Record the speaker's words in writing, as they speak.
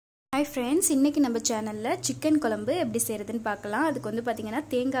Hi friends, இன்னைக்கு நம்ம சேனல்ல chicken குழம்பு எப்படி செய்யறதுன்னு பார்க்கலாம். அதுக்கு வந்து பாத்தீங்கன்னா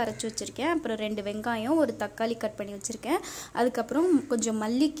தேங்காய் அரைச்சு வச்சிருக்கேன். அப்புறம் 2 வெங்காயம், ஒரு தக்காளி கட் பண்ணி வச்சிருக்கேன். அதுக்கு அப்புறம் கொஞ்சம்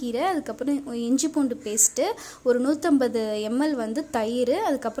மல்லிக்கீரை, அதுக்கு அப்புறம் இஞ்சி பூண்டு பேஸ்ட், ஒரு 150 ml வந்து தயிர்,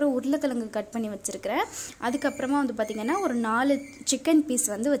 அதுக்கு அப்புறம் உருளைக்கிழங்கு கட் பண்ணி வச்சிருக்கேன். அதுக்கு அப்புறமா வந்து பாத்தீங்கன்னா ஒரு 4 chicken பீஸ்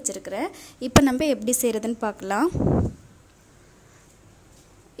வந்து வச்சிருக்கேன். இப்போ நம்ம எப்படி செய்யறதுன்னு பார்க்கலாம்.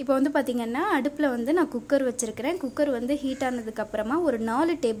 இப்போ வந்து பாத்தீங்கன்னா அடுப்புல வந்து நான் குக்கர் வச்சிருக்கேன். குக்கர் வந்து ஹீட் ஆனதுக்கு அப்புறமா ஒரு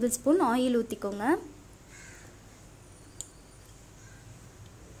 4 டேபிள் ஸ்பூன் ஆயில் ஊத்திக்கோங்க.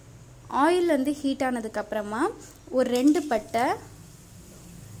 ஆயில் வந்து ஹீட் ஆனதுக்கு அப்புறமா ஒரு 2 பட்டை,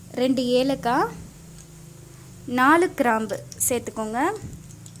 2 ஏலக்காய், 4 கிராம்பு சேர்த்துக்கோங்க.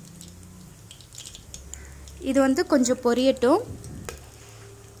 இது வந்து கொஞ்சம் பொரியட்டும்.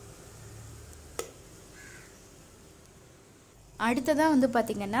 அடுத்ததா வந்து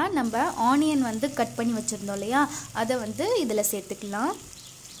பாத்தீங்கன்னா நம்ம ஆனியன் வந்து கட் பண்ணி வச்சிருந்தோம் இல்லையா, அதை வந்து இதில் சேர்த்துக்கலாம்.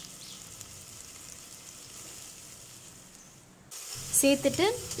 சேர்த்துட்டு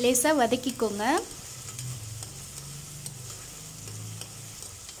லேசாக வதக்கிக்கோங்க.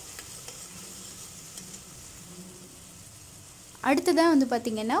 அடுத்ததா வந்து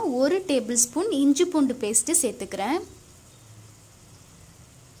பாத்தீங்கன்னா 1 டேபிள் ஸ்பூன் இஞ்சி பூண்டு பேஸ்ட் சேர்த்துக்கிறேன்.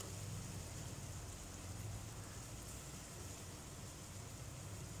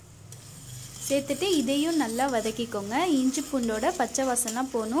 சேர்த்துட்டு இதையும் நல்லா வதக்கிக்கோங்க. இஞ்சி பூண்டோட பச்சை வாசனை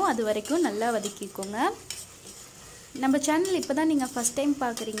போகணும், அது வரைக்கும் நல்லா வதக்கிக்கோங்க. நம்ம சேனல் இப்போ தான் நீங்கள் ஃபஸ்ட் டைம்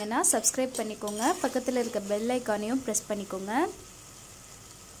பார்க்குறீங்கன்னா சப்ஸ்கிரைப் பண்ணிக்கோங்க. பக்கத்தில் இருக்க பெல் ஐக்கானையும் ப்ரெஸ் பண்ணிக்கோங்க.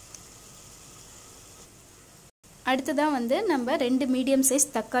 அடுத்ததாக வந்து நம்ம 2 மீடியம்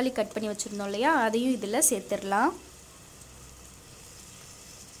சைஸ் தக்காளி கட் பண்ணி வச்சுருந்தோம் இல்லையா, அதையும் இதில் சேர்த்துடலாம்.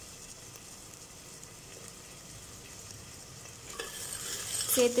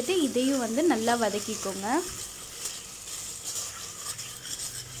 சேர்த்துட்டு இதையும் வந்து நல்லா வதக்கிக்கோங்க.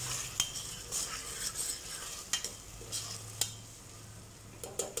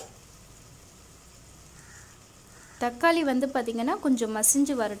 தக்காளி வந்து பாத்தீங்கன்னா கொஞ்சம்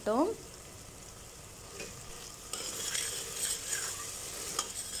மசிஞ்சு வரட்டும்.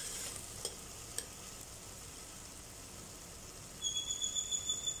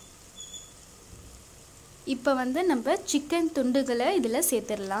 இப்போ வந்து நம்ம சிக்கன் துண்டுகளை இதில்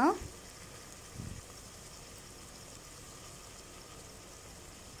சேர்த்துடலாம்.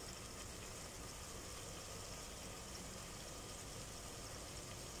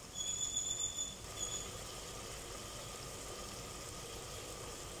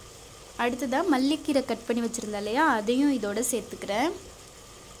 அடுத்ததாக மல்லிக்கீரை கட் பண்ணி வச்சுருந்தேன் இல்லையா, அதையும் இதோட சேர்த்துக்கிறேன்.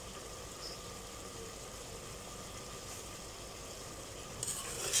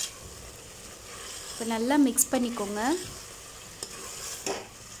 இப்போ நல்லா மிக்ஸ் பண்ணிக்கோங்க.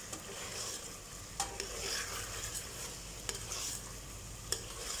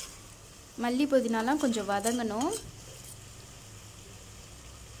 மல்லி புதினாலாம் கொஞ்சம் வதங்கணும்.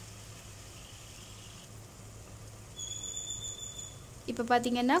 இப்போ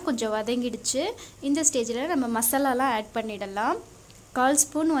பார்த்தீங்கன்னா கொஞ்சம் வதங்கிடுச்சு. இந்த ஸ்டேஜில் நம்ம மசாலாலாம் ஆட் பண்ணிடலாம். 1/4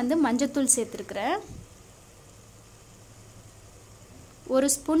 ஸ்பூன் வந்து மஞ்சத்தூள் சேர்த்துருக்குறேன்.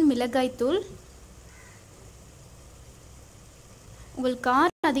 1 ஸ்பூன் மிளகாய்த்தூள். உங்களுக்கு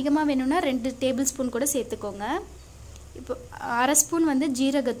காரம் அதிகமாக வேணும்னா 2 டேபிள் ஸ்பூன் கூட சேர்த்துக்கோங்க. இப்போ 1/2 ஸ்பூன் வந்து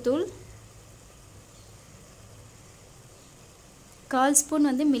ஜீரகத்தூள், 1/4 ஸ்பூன்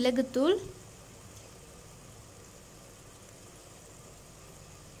வந்து மிளகுத்தூள்,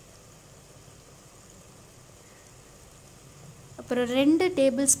 அப்புறம் 2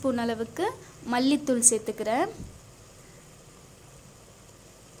 டேபிள் ஸ்பூன் அளவுக்கு மல்லித்தூள் சேர்த்துக்கிறேன்.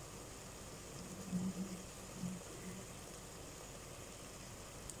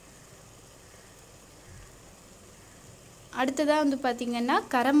 அடுத்ததாக வந்து பார்த்தீங்கன்னா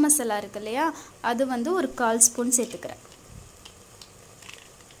கரம் மசாலா இருக்கு இல்லையா, அது வந்து ஒரு 1/4 ஸ்பூன் சேர்த்துக்கிறேன்.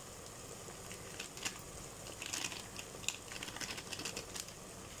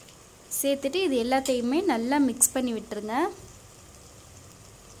 சேர்த்துட்டு இது எல்லாத்தையுமே நல்லா மிக்ஸ் பண்ணி விட்டுருங்க.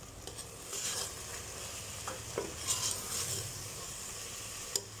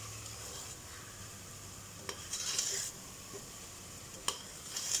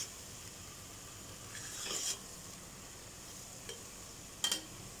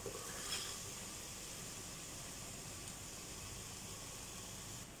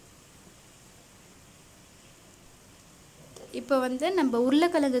 இப்போ வந்து நம்ம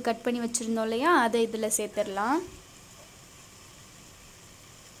உருளைக்கிழங்கு கட் பண்ணி வச்சுருந்தோம் இல்லையா, அதை இதில் சேர்த்துடலாம்.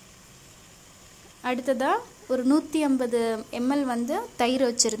 அடுத்ததாக ஒரு 150 ml வந்து தயிர்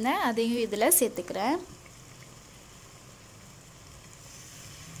வச்சுருந்தேன், அதையும் இதில் சேர்த்துக்கிறேன்.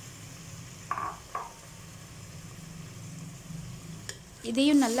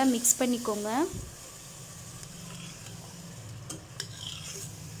 இதையும் நல்லா மிக்ஸ் பண்ணிக்கோங்க.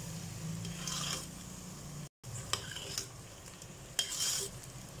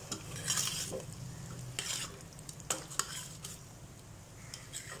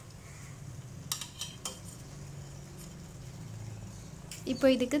 இப்போ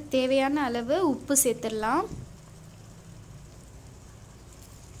இதுக்கு தேவையான அளவு உப்பு சேர்த்துடலாம்.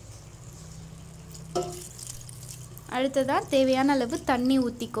 அடுத்ததா தேவையான அளவு தண்ணி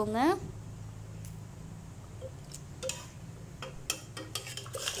ஊற்றிக்கோங்க.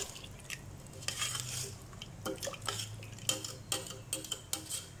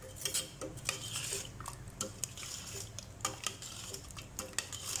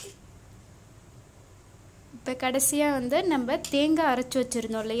 இப்போ கடைசியாக வந்து நம்ம தேங்காய் அரைச்சி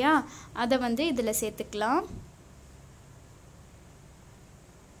வச்சுருந்தோம் இல்லையா, அதை வந்து இதில் சேர்த்துக்கலாம்.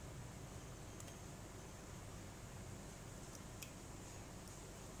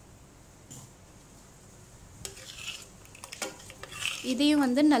 இதையும்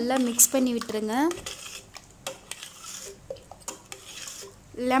வந்து நல்லா மிக்ஸ் பண்ணி விட்டுருங்க.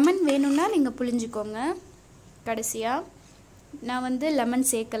 லெமன் வேணும்னா நீங்கள் புளிஞ்சிக்கோங்க. கடைசியாக நான் வந்து லெமன்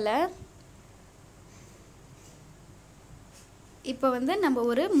சேர்க்கலை. இப்போ வந்து நம்ம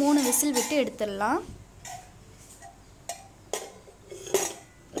ஒரு 3 விசில் விட்டு எடுத்துடலாம்.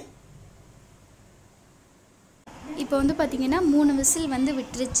 இப்போ வந்து பார்த்திங்கன்னா 3 விசில் வந்து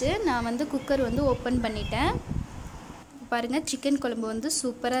விட்டுருச்சு. நான் வந்து குக்கர் வந்து ஓப்பன் பண்ணிட்டேன். பாருங்கள், சிக்கன் குழம்பு வந்து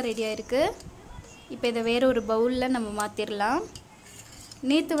சூப்பராக ரெடி ஆகிருக்கு. இப்போ இதை வேறு ஒரு பவுலில் நம்ம மாற்றிடலாம்.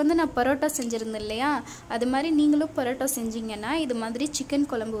 நேற்று வந்து நான் பரோட்டா செஞ்சுருந்தேன் இல்லையா, அது மாதிரி நீங்களும் பரோட்டா செஞ்சிங்கன்னா இது மாதிரி சிக்கன்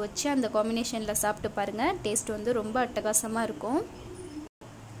குழம்பு வச்சு அந்த காம்பினேஷனில் சாப்பிட்டு பாருங்கள். டேஸ்ட் வந்து ரொம்ப அட்டகாசமாக இருக்கும்.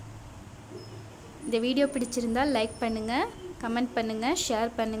 இந்த வீடியோ பிடிச்சிருந்தால் லைக் பண்ணுங்கள், கமெண்ட் பண்ணுங்கள்,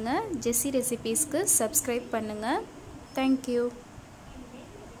 ஷேர் பண்ணுங்கள். ஜெஸ்ஸி ரெசிபீஸ்க்கு சப்ஸ்கிரைப் பண்ணுங்கள். தேங்க்யூ.